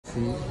See,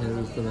 here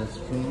is the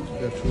restaurant.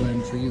 There are two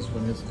entries.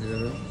 One is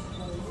here,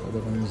 the other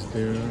one is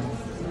there.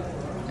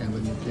 And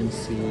then you can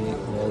see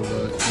all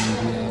the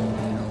Indian,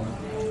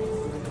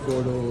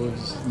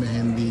 photos,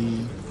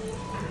 mehendi,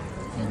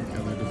 and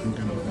other different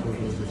kind of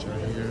photos which are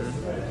here.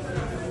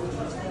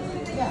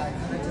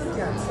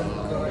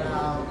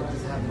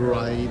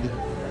 Bride,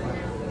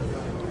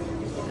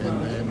 and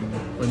then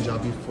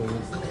Punjabi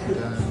folk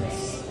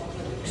dance.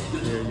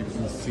 Here you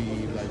can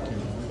see,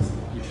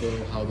 people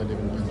how they live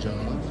in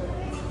Punjab.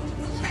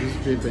 So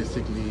this is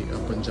basically a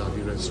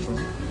Punjabi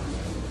restaurant,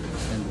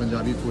 and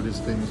Punjabi food is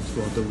famous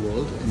throughout the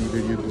world.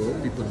 Anywhere you go,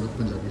 people love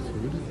Punjabi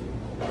food.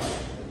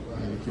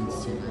 And you can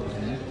see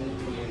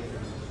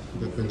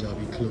the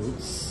Punjabi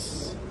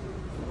clothes.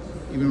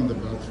 Even on the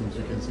bathrooms,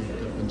 you can see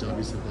the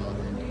Punjabi salwar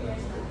and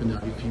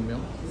Punjabi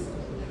female.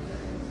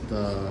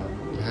 The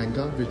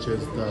lehenga, which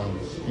is the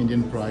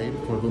Indian pride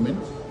for women.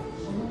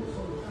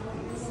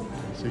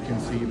 So you can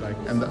see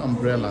and the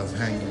umbrellas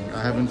hanging.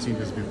 I haven't seen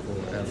this before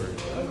ever.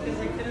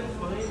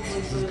 So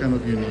this is kind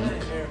of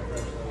unique.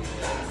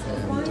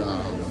 And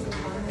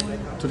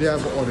today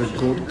I've ordered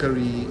goat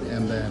curry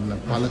and then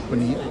palak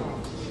paneer.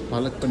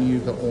 Palak paneer,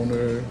 the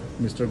owner,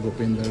 Mr.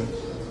 Gopinder,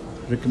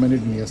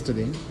 recommended me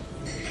yesterday.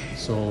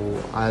 So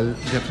I'll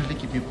definitely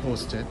keep you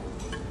posted.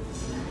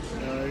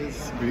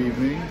 Guys, good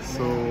evening.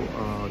 So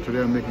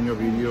today I'm making a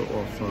video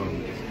of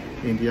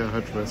India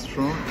Hut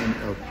restaurant in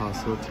El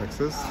Paso,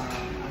 Texas.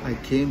 I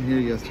came here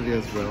yesterday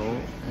as well,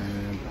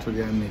 and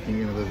today I'm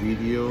making another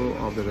video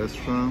of the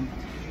restaurant.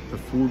 The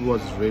food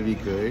was really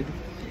good.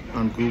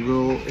 On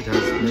Google, it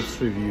has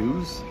mixed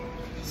reviews.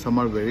 Some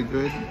are very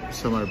good,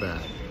 some are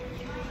bad.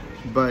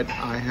 But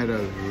I had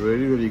a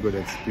really good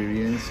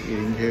experience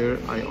eating here.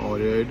 I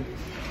ordered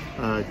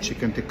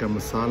chicken tikka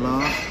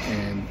masala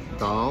and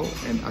dal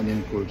and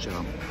onion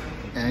kulcha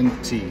and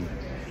tea,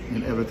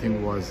 and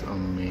everything was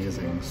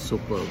amazing,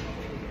 superb.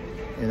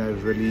 And I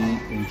really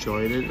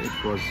enjoyed it.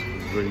 It was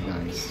really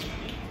nice.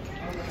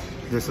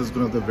 This is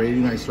one of the very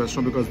nice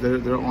restaurants because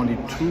there are only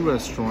two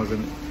restaurants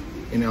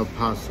in El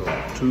Paso,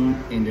 two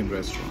Indian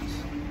restaurants.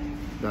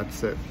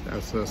 That's it.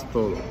 That's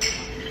todo.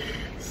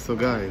 So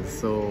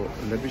guys,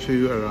 let me show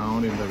you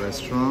around in the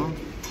restaurant,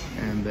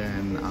 and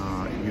then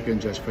you can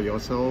judge for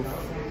yourself.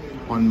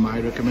 On my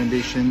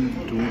recommendation,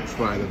 do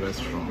try the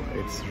restaurant.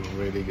 It's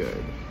really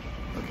good.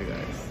 Okay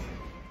guys.